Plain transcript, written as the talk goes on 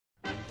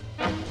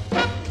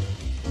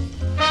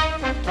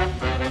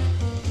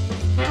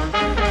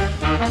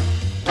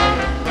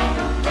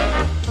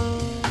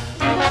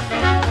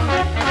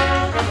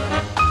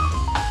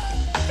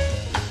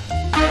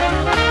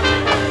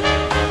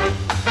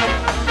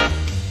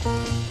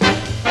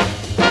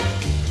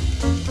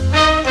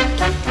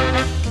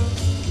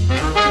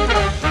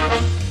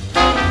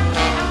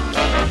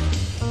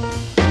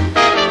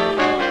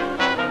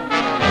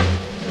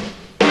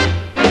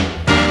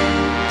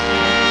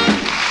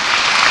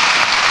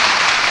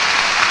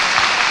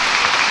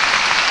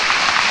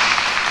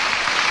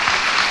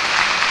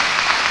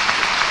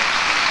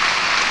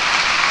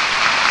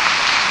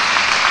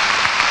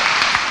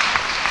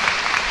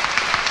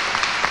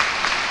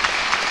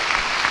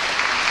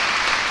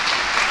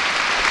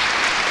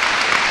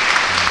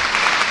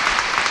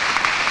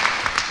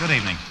Good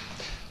evening.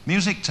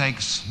 Music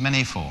takes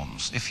many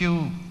forms. If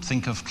you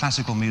think of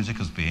classical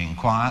music as being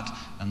quiet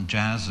and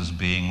jazz as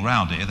being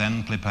rowdy,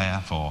 then prepare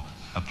for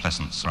a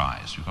pleasant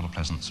surprise. You've got a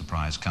pleasant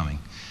surprise coming.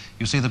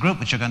 You see, the group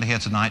which you're going to hear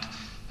tonight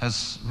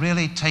has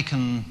really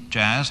taken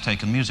jazz,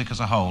 taken music as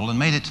a whole, and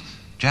made it,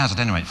 jazz at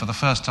any rate, for the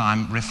first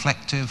time,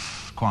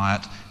 reflective,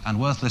 quiet, and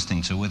worth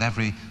listening to with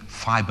every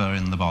fibre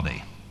in the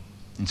body.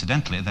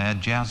 Incidentally, their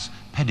jazz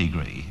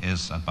pedigree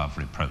is above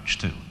reproach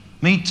too.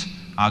 Meet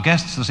our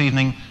guests this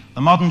evening,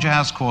 the Modern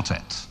Jazz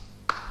Quartet.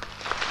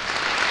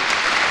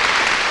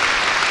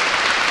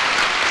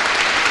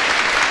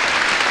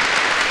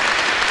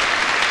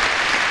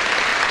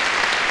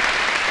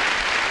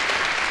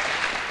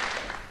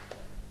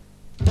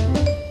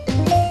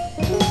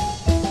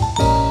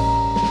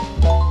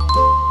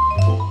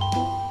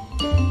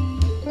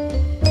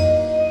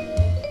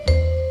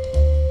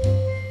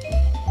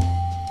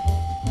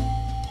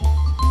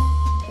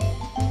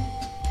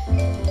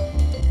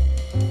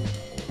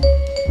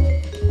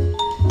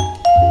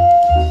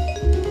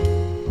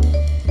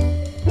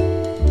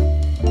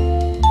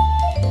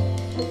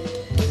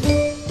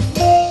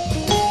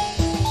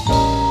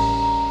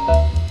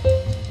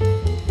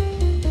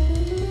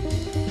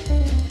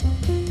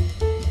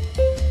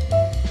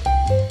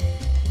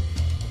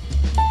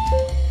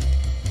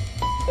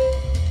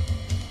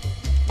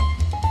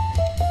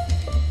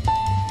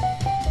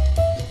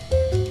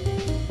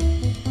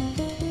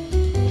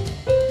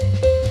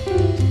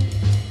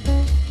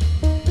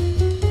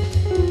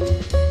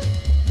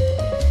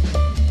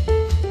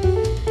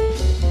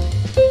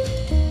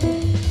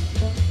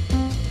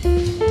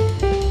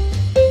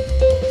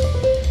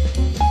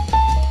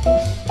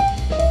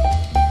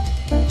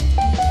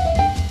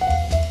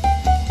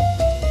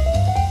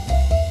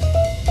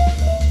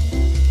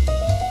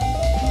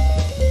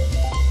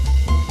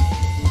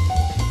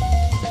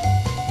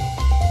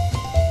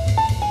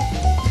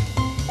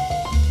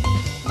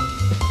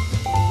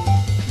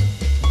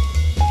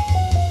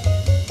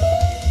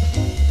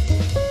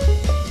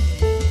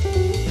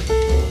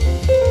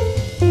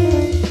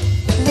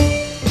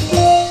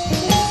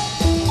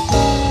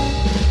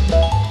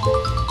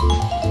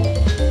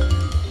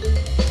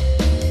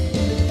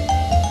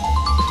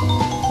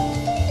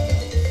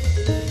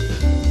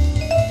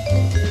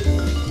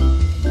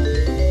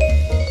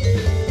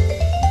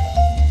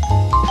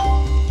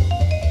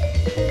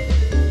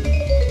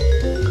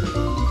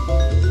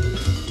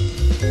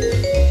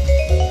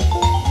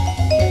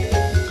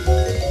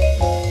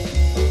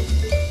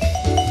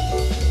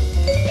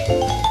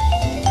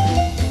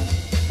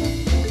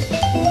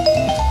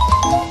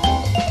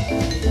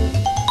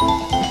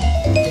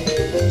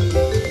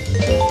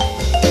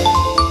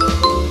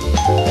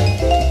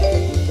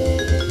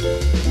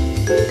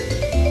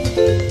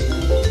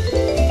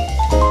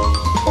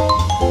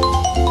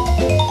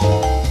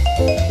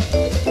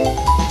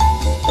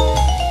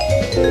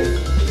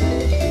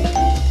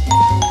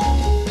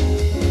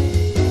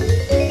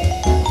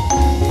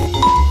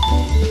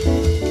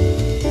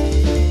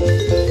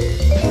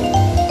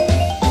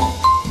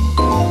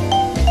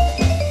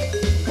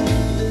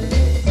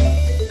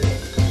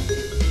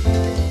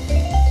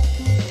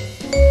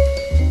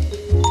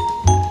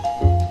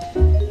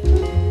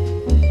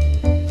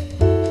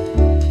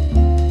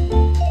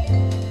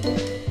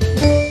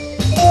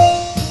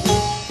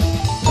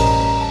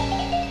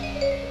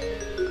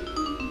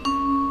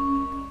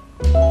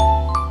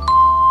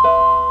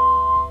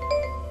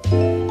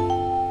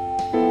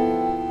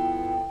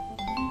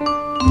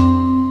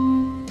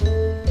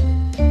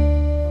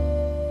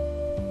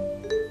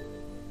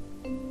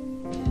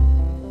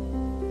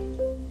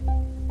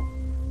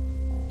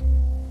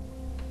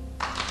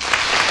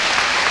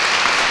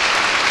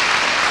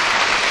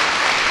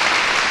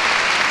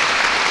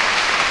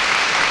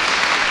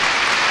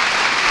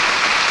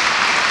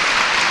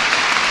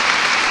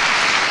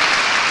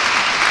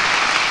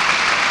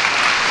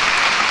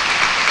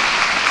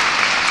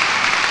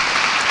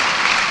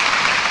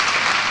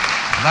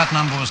 That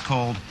number was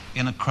called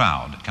In a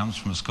Crowd. It comes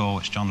from a score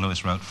which John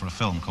Lewis wrote for a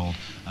film called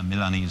A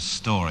Milanese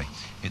Story.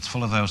 It's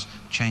full of those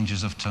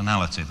changes of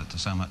tonality that are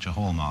so much a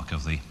hallmark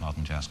of the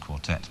Modern Jazz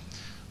Quartet.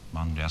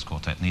 Modern Jazz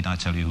Quartet, need I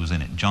tell you who's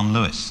in it? John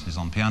Lewis is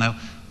on piano,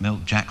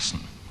 Milt Jackson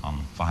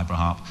on Vibra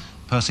harp,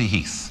 Percy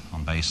Heath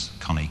on bass,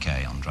 Connie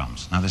Kay on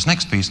drums. Now this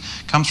next piece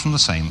comes from the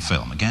same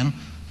film, again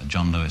a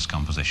John Lewis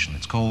composition.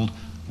 It's called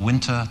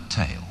Winter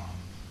Tale.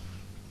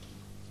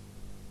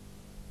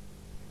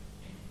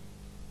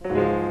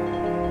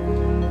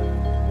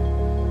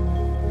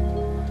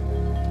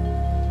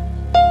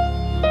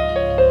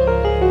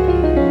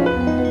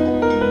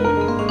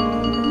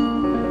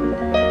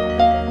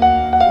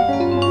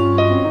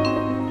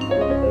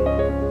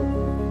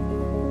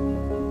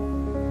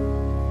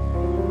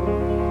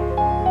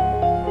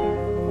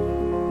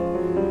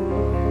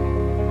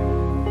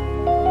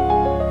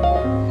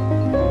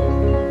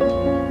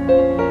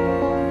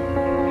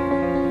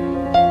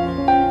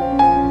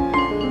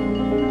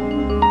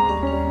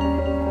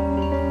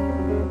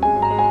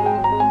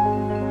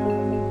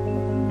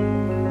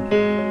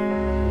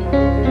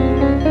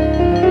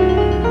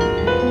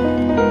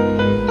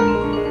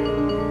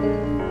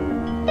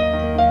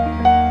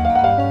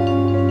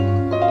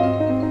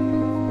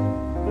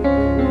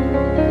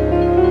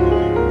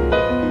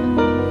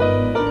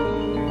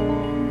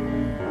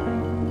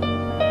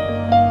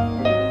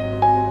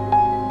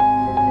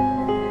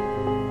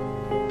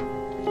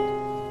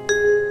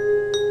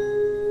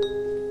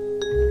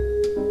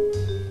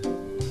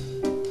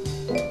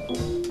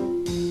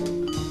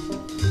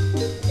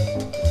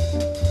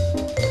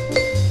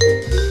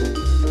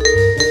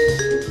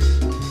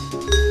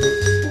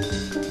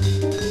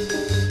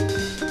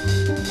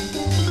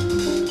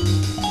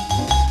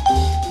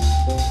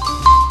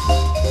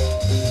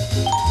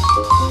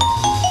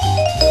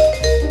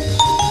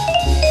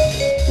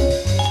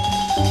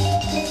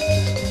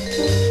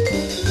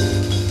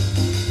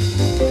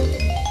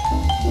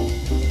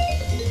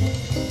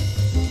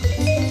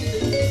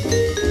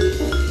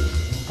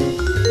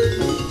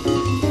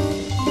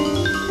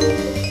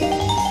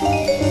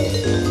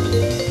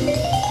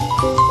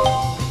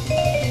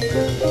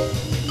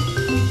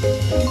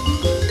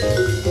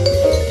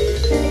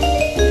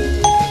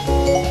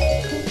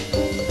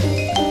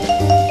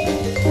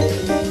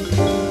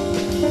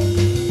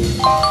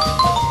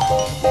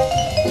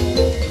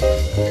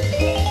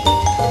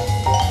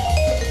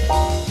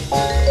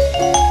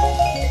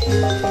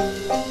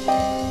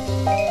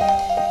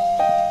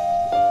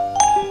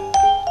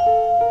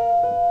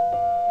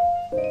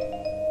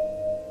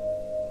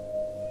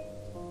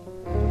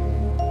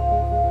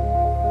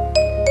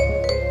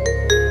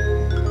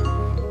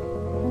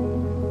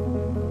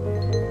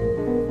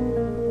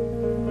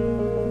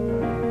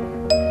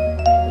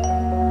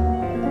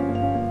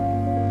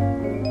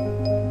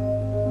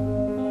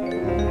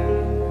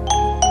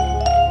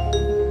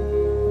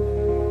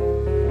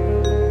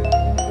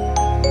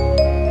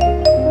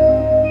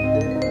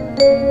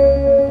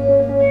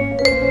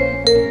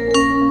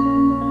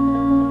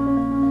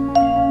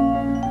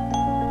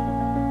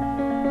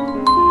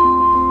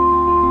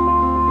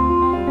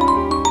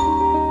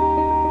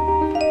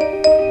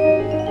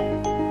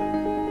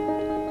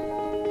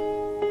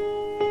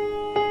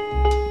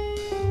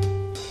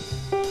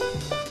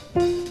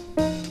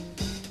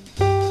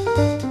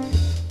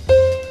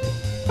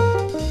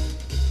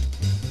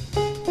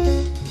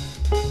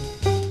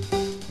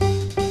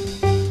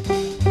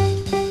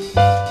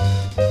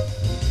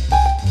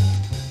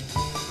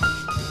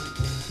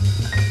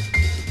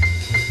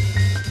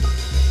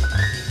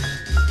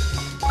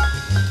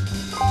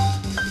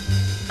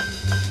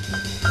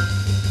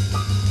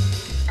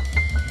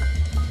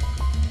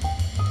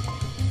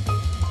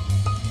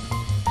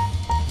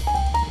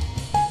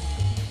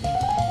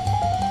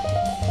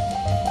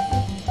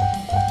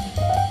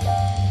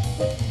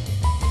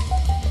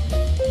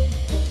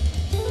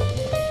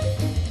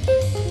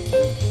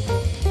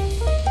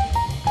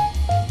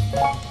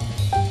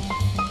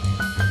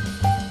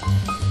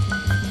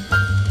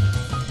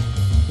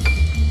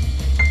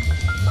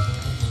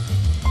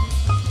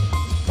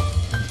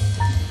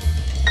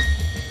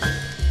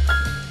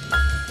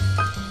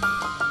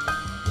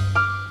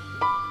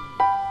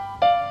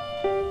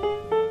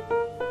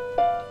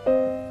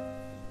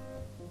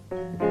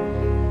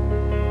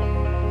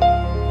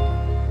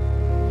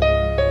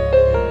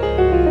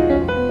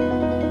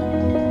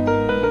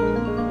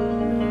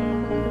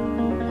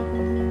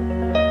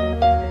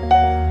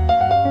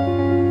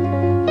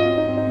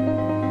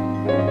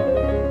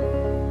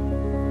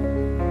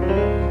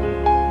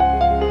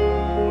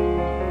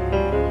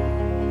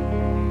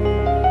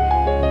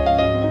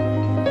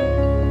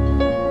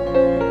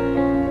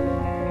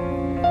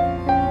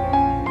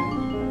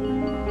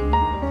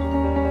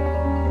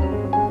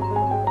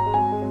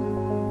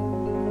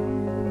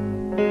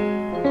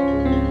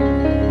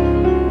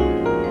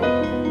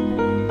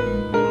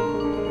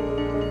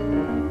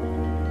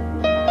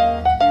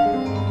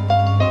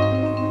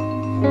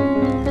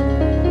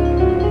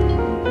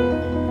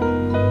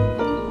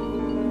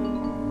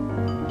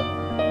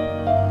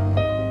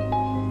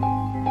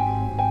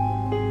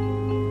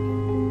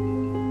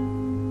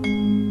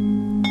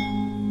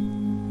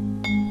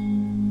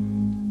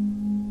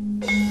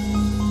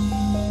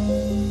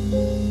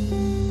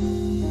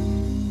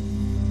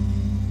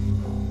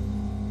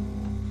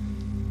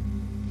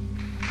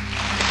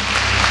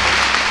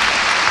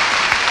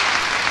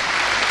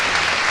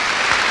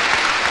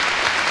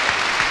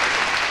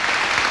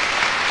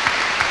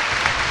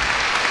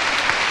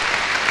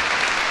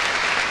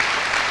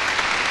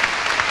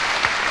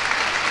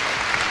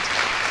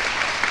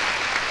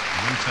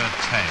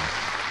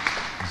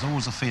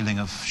 always a feeling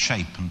of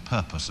shape and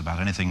purpose about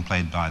anything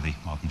played by the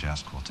modern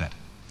jazz quartet.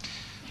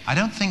 I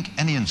don't think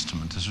any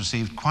instrument has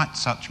received quite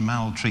such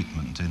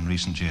maltreatment in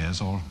recent years,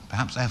 or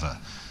perhaps ever,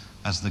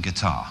 as the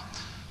guitar,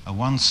 a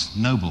once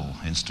noble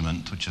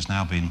instrument which has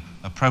now been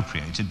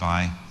appropriated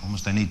by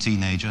almost any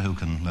teenager who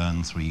can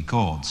learn 3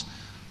 chords,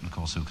 and of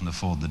course who can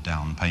afford the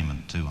down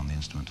payment too on the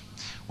instrument.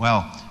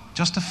 Well,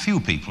 just a few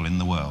people in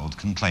the world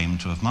can claim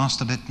to have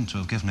mastered it and to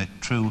have given it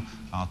true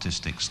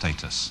artistic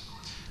status.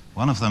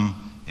 One of them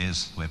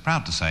is, we're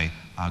proud to say,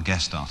 our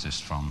guest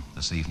artist from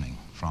this evening.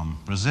 From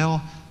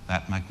Brazil,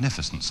 that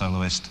magnificent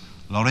soloist,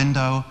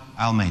 Laurindo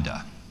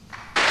Almeida.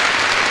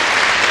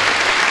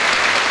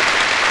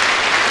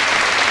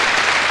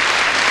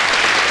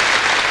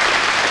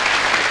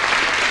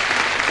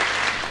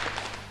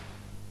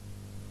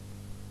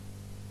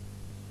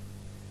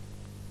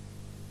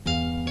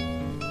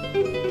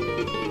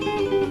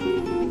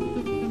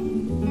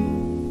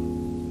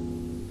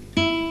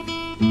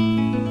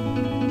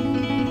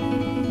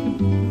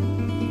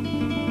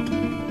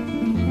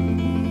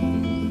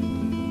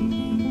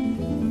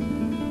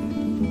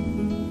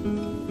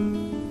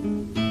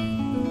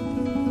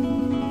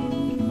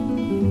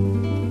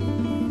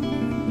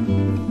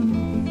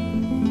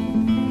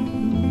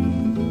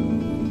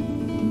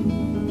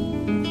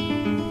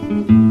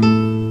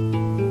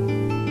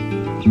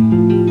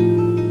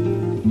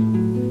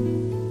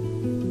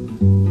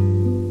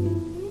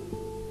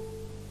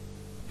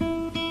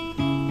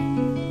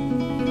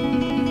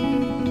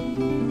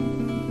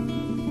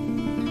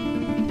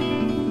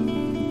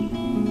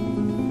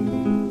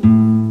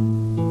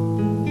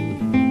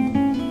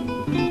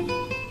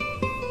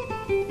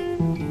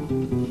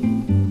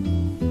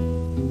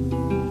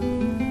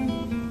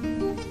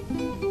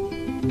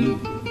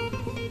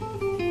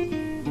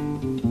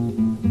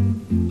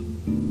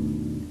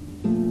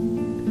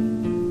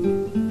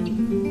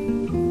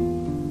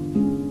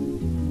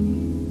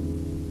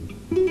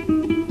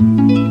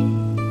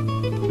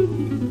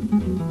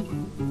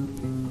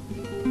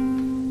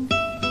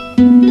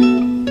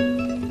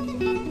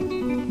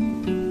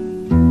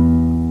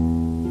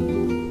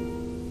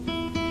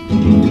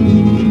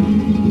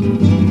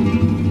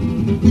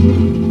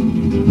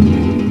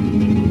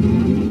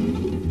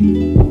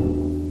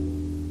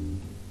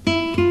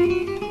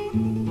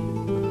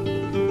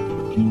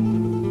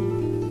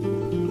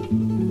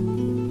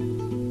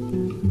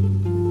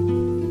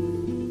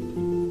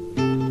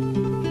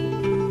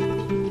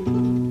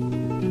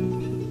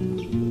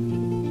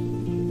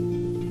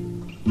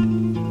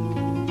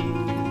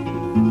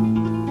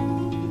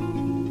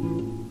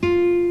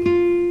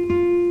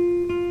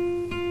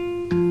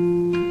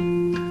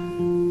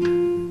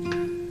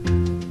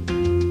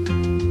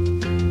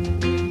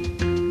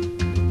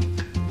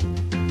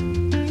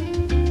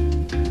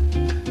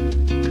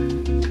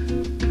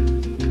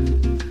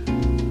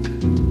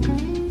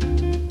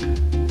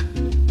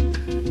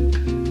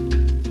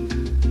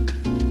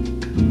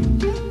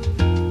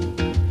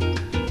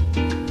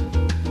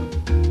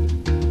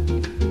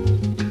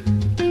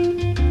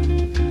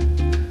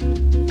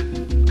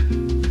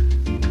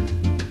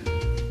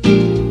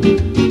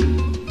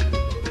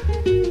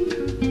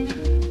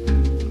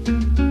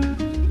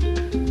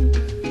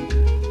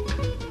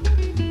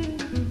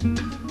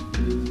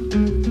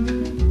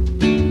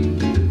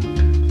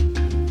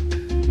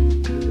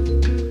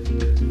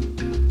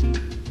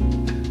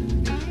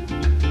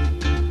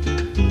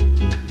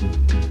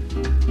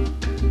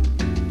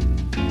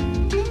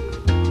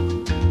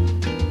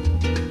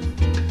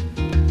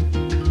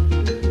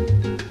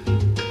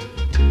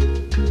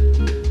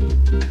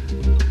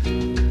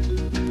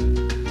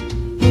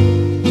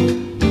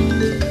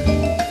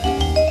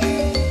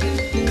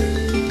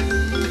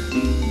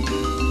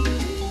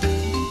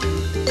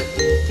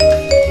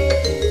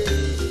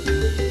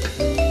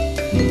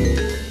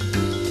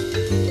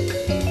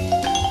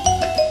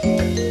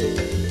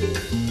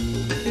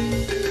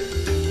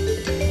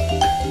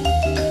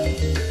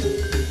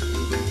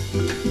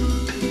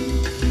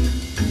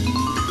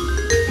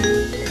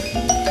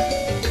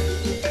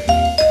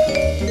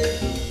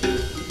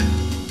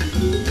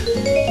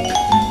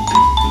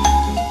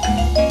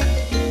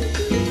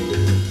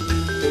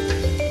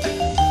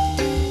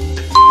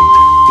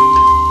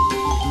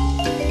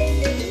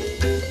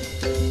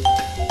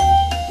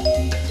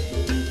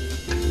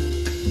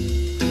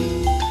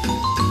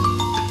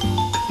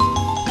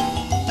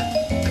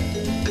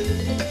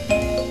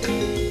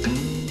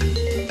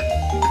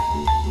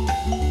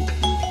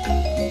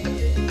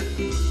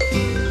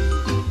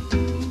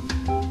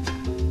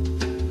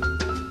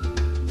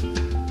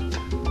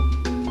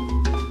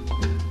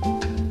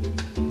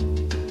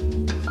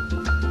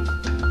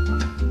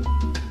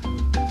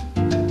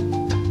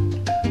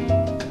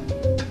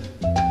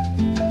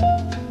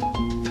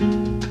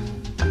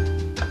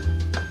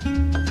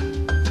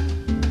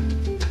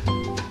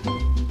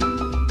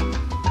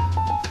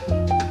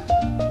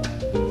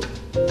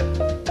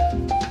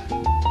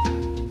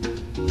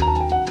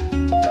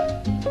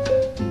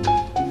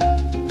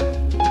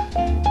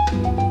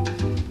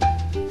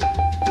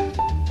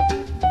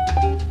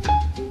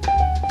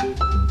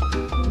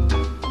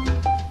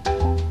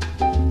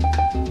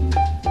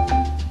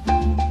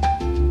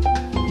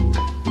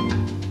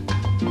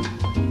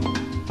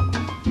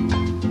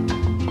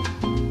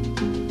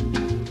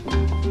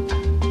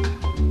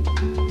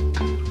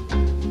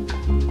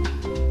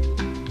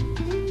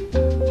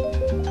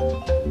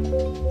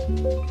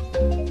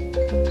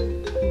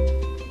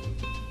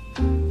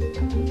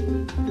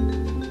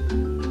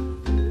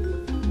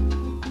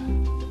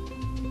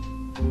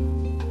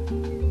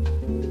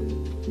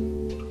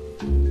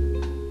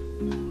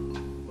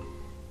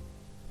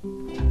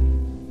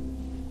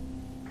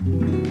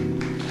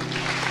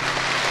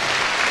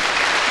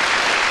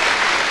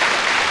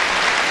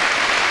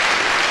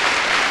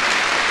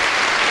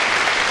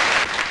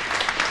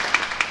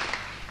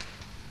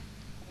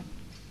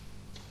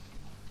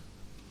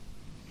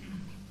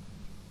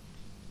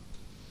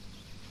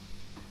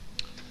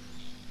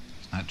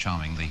 quite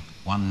charming, the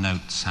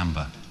one-note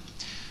samba.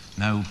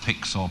 No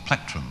picks or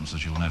plectrums,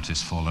 as you'll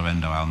notice, for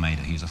Laurindo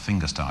Almeida. He's a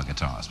fingerstyle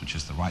guitarist, which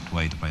is the right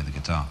way to play the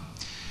guitar.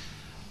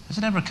 Has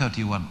it ever occurred to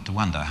you to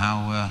wonder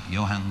how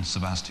Johann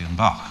Sebastian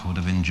Bach would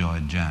have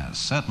enjoyed jazz?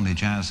 Certainly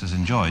jazz has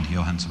enjoyed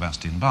Johann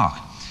Sebastian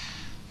Bach.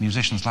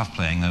 Musicians love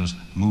playing those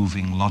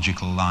moving,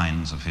 logical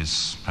lines of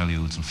his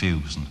preludes and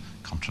fugues and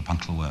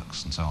contrapuntal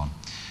works and so on.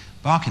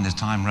 Bach in his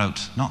time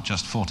wrote not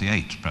just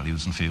 48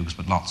 preludes and fugues,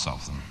 but lots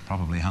of them,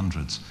 probably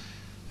hundreds.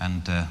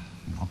 And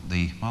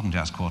the Modern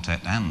Jazz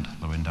Quartet and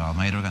Laurindo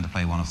Almeida are going to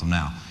play one of them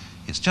now.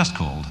 It's just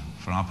called,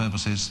 for our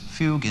purposes,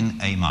 Fugue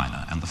in A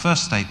minor, and the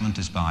first statement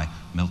is by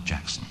Milt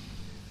Jackson.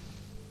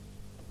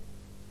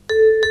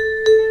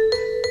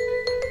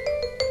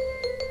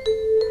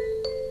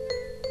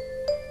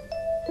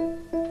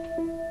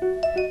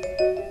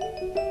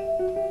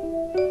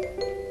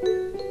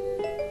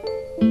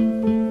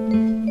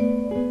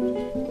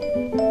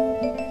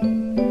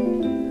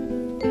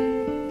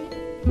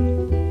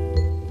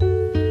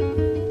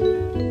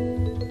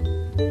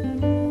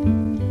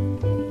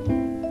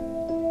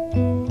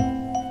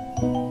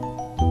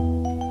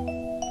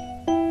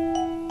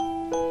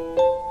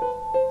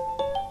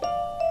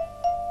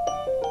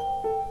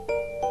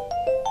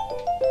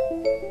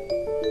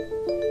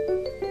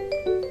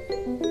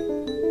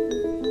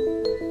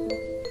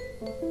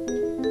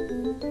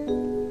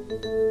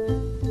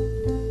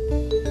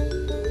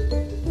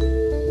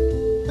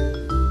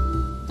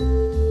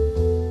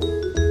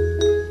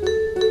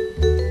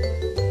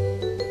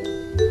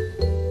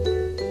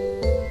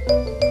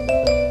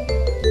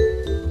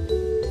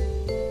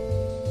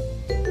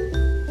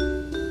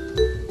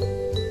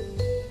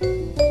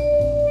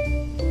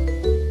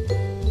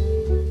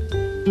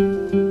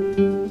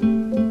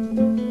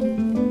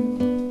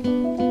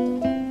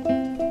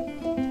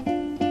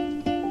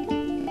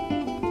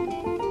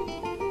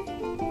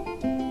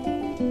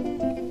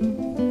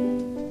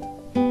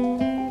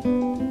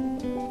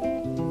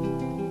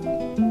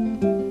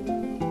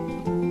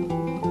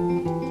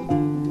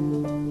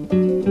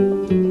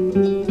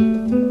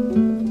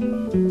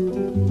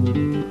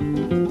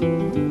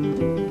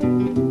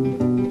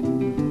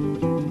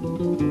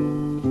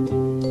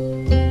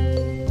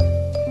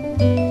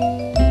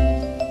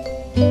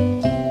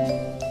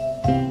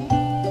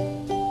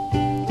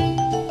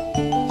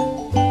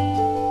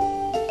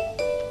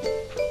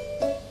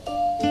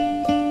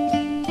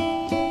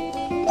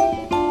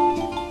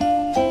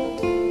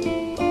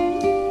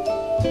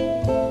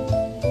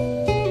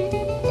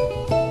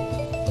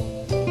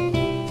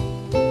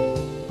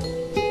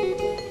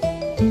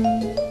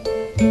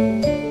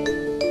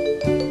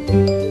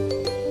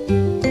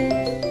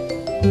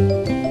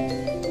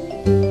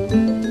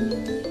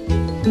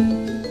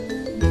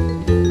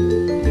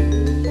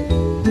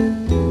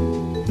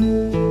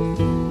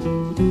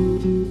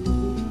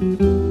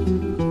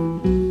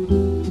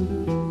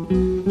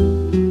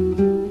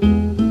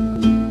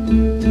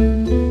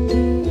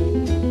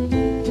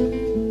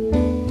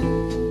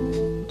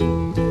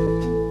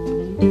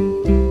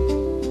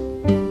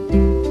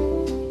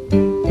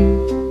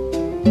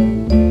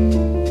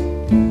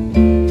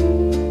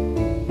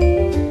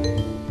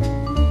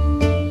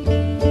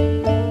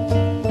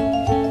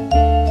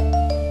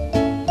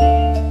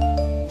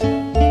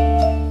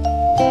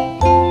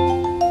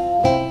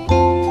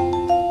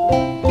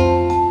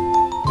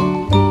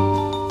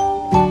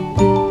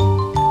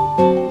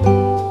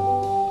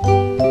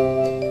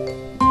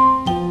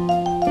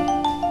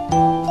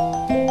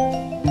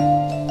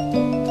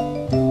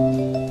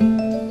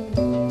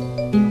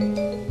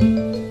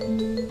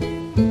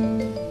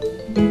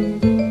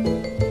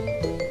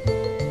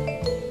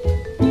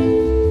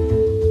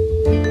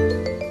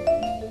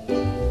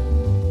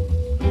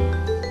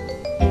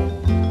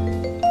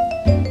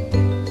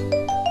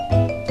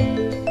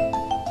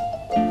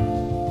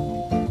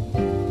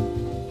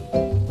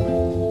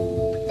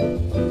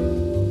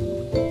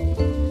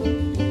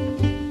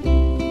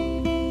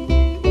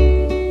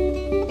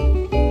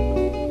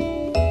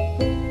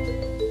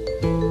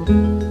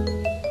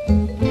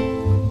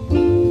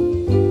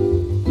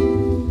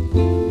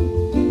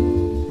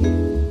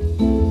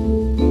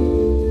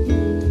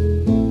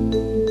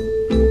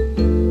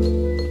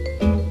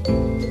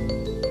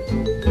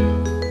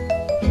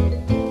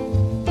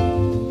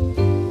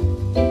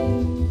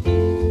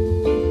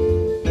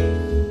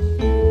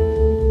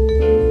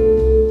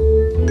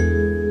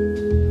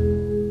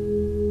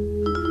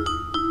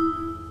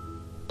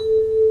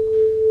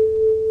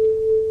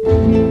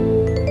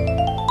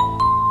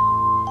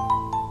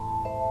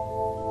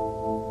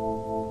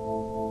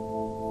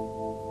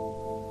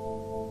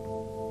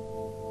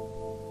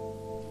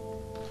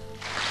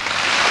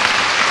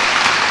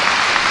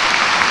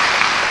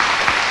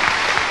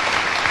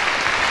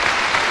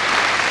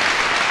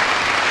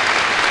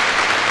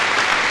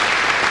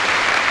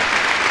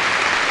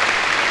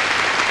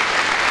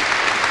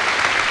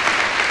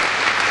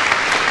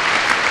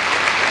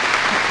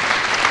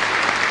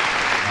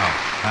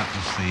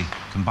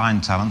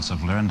 combined talents of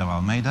Laurindo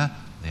Almeida,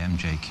 the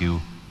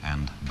MJQ,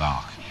 and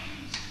Bach.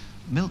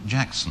 Milt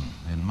Jackson,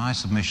 in my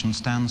submission,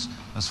 stands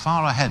as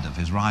far ahead of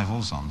his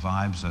rivals on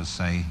vibes as,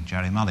 say,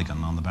 Jerry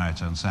Mulligan on the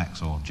baritone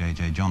sax or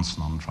J.J.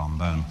 Johnson on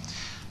trombone.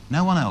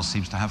 No one else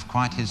seems to have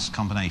quite his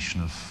combination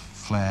of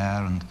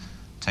flair and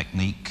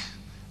technique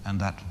and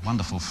that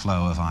wonderful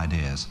flow of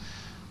ideas.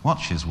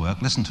 Watch his work,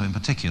 listen to him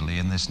particularly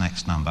in this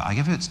next number. I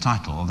give you its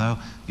title, although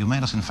you may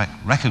not in fact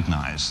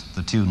recognize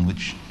the tune,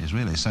 which is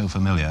really so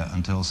familiar,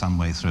 until some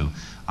way through.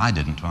 I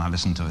didn't when I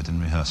listened to it in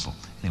rehearsal.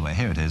 Anyway,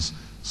 here it is,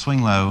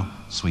 Swing Low,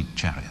 Sweet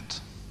Chariot.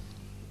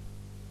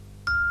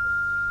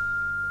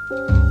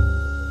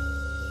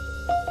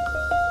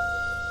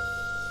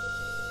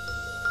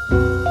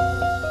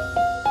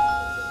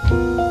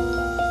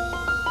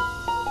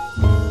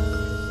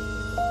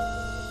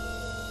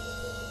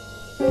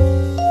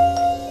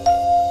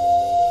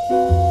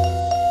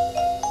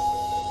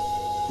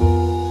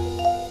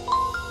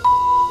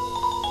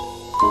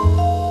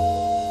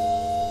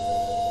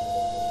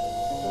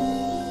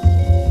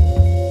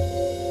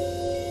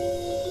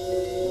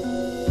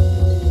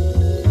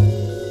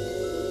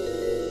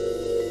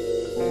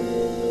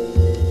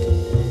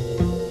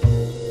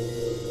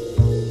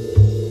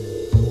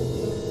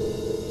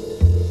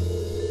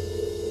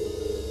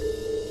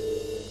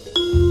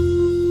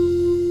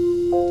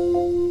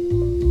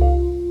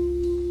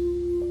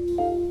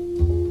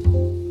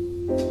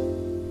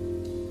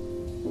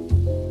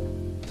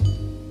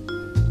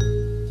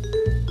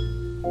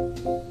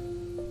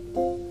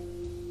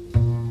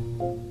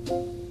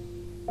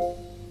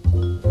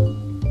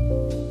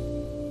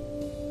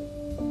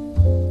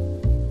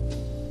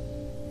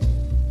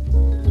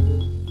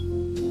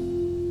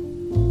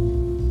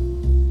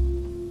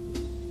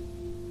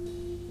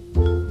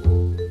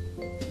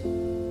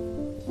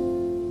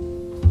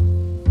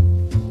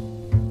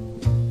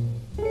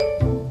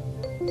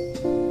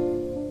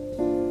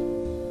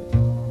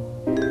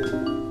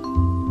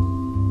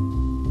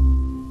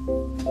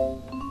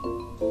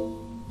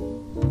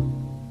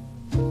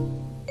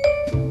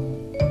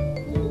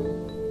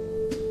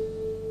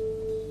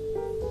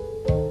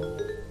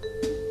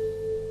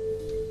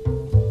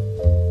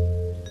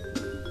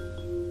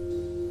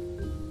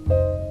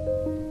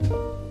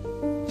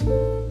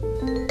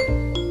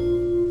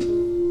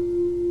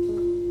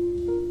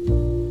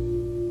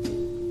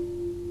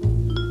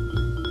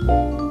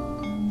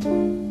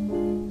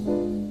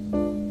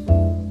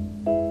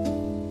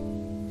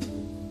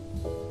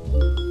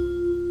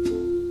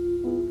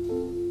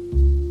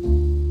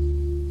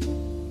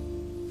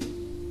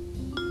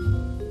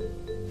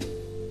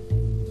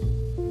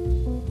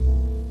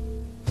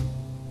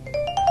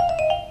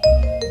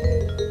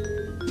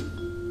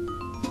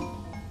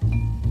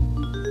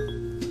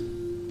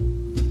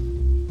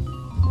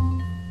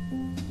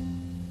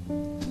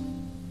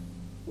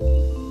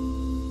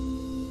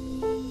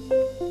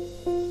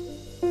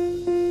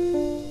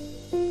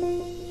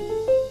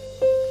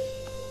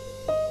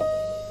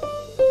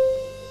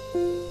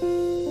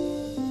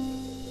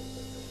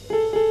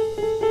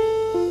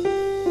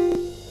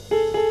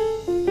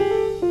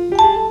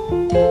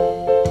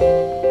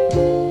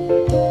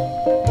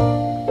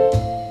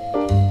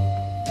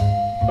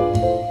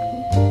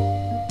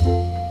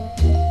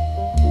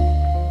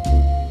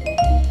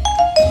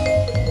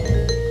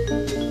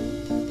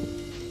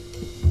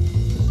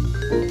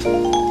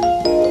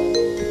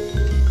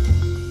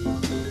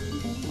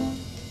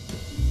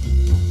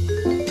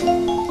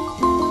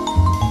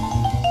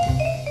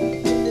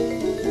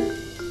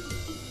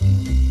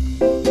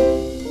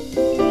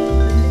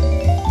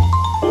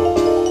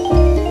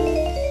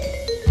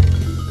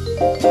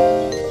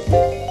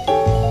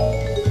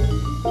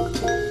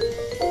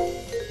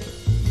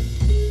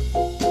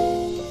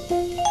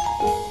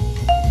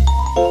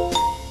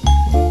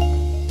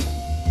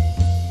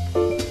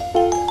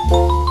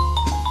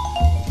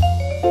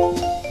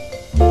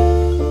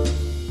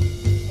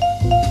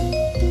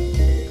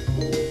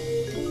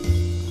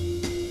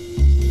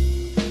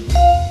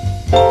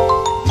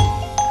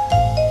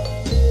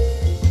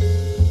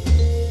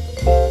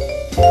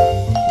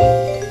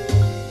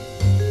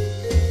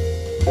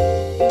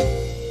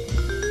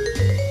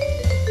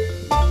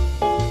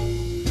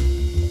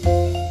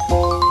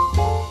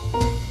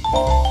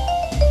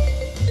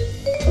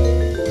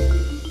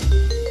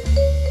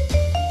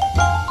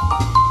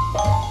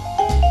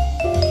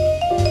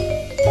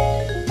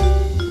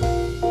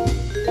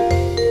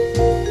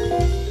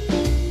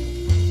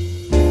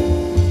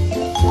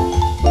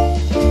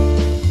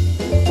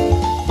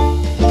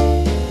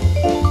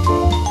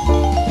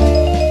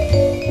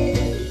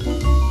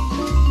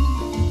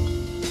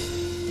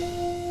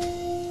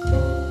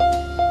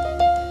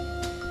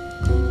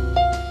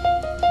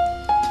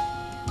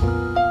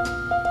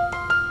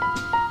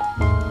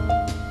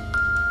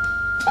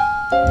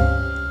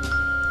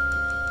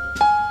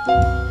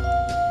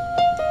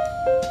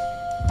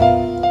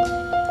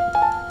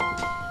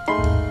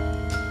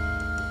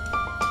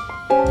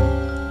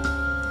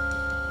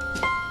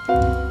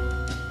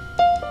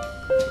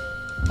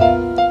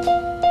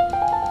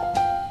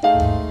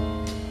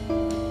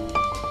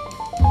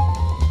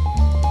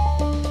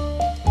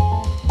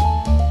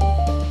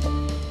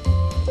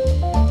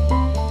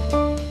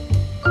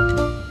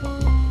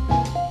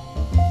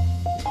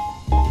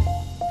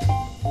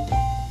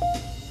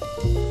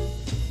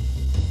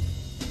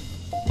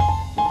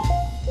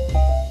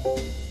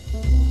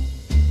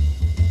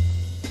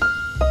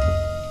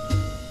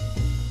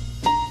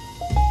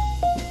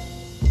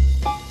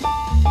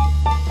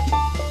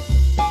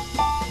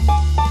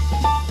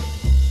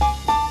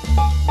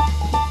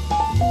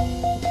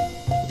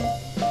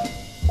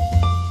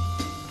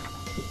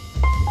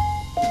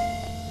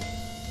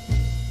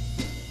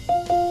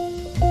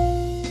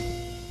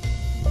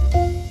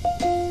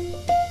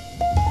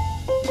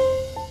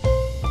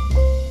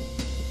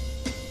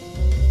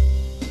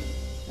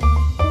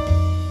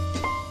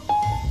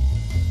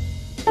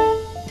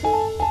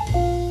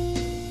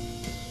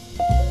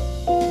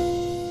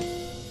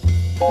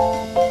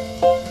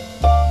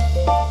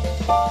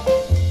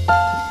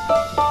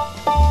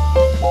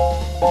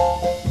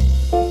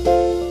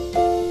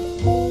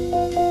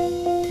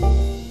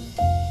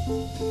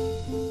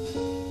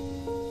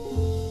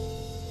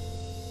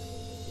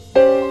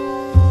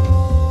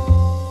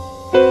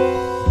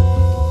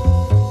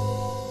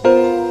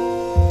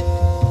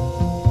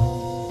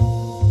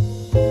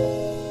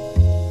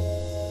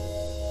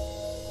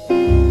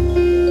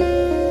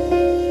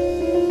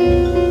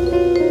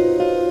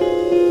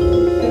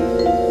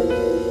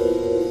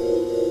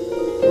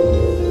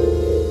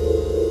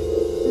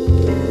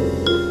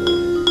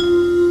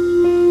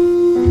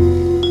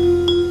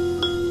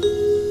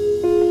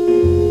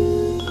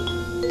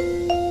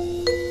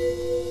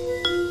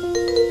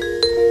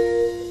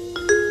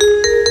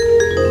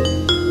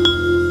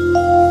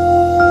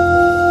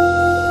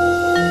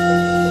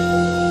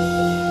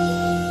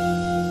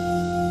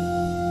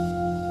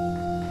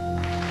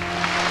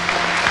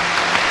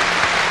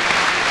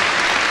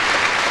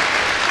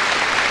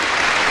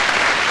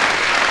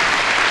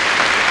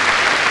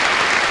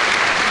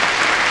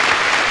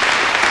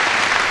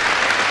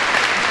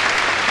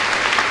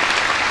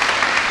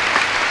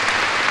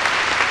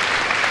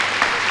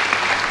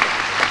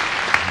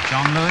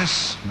 John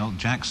Lewis, Milt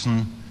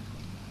Jackson,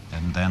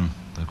 and then,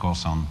 of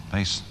course, on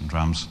bass and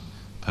drums,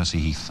 Percy,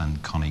 Heath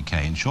and Connie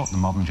Kay. In short, the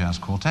Modern Jazz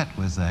Quartet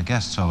with their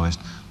guest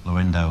soloist,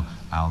 Laurindo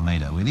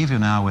Almeida. We leave you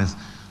now with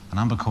a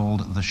number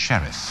called The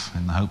Sheriff,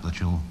 in the hope that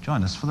you'll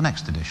join us for the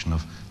next edition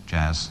of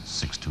Jazz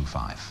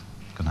 625.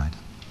 Good night.